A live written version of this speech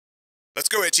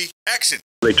go, Itchy. Action.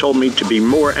 They told me to be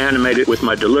more animated with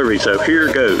my delivery, so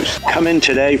here goes. Come in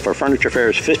today for Furniture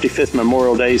Fair's 55th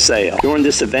Memorial Day Sale. During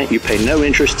this event, you pay no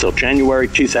interest till January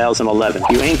 2011.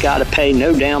 You ain't got to pay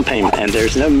no down payment, and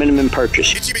there's no minimum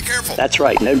purchase. Itchy, be careful. That's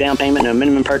right, no down payment, no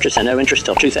minimum purchase, and no interest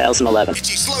till 2011.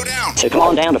 Itchy, slow down. So come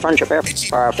on down to Furniture Fair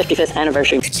for our 55th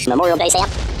anniversary Memorial Day Sale.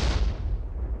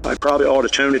 I probably ought to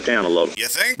tone it down a little. You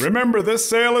think? Remember, this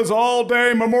sale is all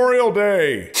day Memorial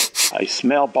Day. I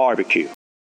smell barbecue.